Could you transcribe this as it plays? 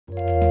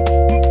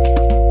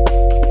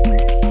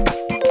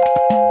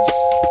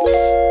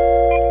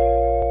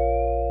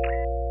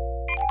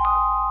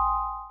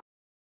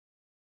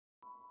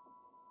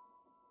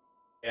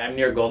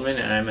Nir Goldman,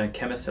 and I'm a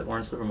chemist at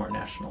Lawrence Livermore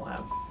National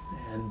Lab.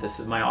 And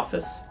this is my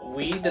office.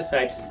 We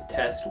decided to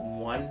test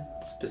one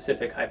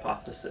specific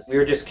hypothesis. We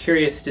were just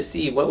curious to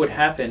see what would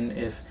happen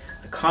if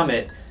a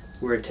comet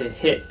were to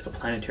hit a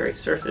planetary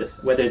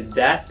surface, whether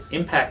that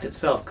impact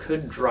itself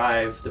could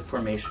drive the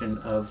formation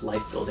of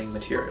life-building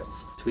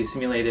materials. So we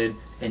simulated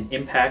an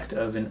impact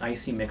of an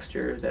icy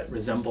mixture that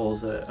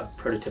resembles a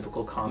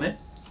prototypical comet,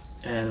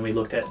 and we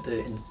looked at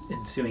the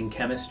ensuing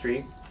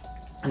chemistry,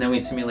 and then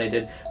we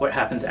simulated what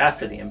happens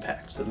after the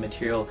impact. So the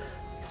material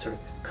sort of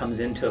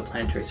comes into a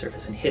planetary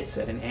surface and hits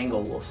at an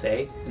angle, we'll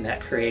say, and that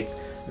creates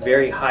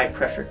very high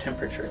pressure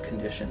temperature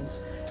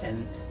conditions,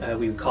 and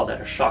we would call that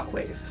a shock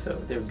wave. So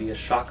there would be a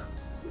shock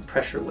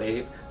pressure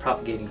wave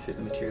propagating through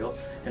the material,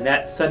 and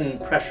that sudden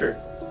pressure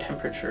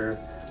temperature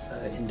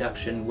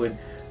induction would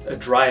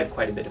drive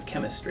quite a bit of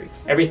chemistry.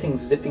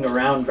 Everything's zipping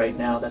around right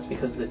now. That's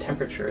because the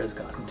temperature has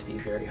gotten to be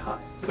very high.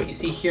 What you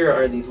see here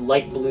are these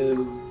light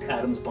blue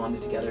atoms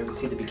bonded together. We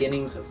see the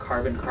beginnings of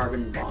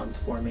carbon-carbon bonds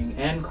forming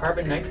and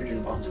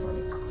carbon-nitrogen bonds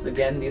forming. So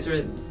again, these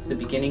are the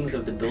beginnings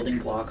of the building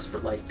blocks for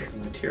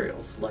life-building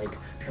materials like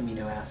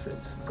amino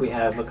acids. We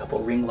have a couple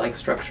ring-like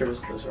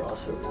structures. Those are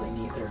also really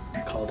neat.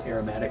 They're called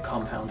aromatic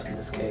compounds in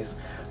this case.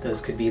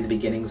 Those could be the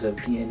beginnings of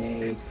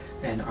DNA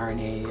and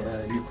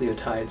RNA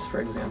nucleotides,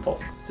 for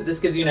example. So this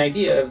gives you an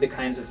idea of the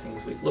kinds of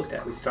things we've looked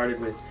at. We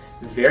started with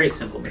very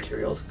simple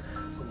materials,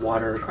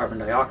 water, carbon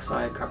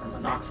dioxide, carbon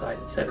monoxide,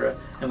 etc.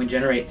 And we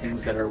generate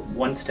things that are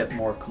one step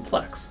more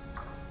complex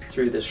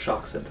through this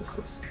shock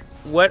synthesis.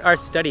 What our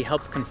study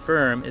helps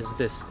confirm is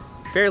this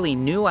fairly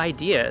new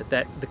idea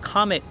that the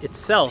comet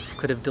itself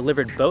could have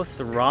delivered both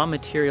the raw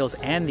materials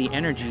and the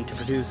energy to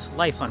produce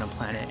life on a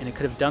planet, and it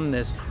could have done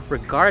this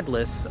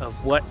regardless of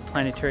what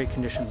planetary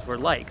conditions were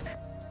like.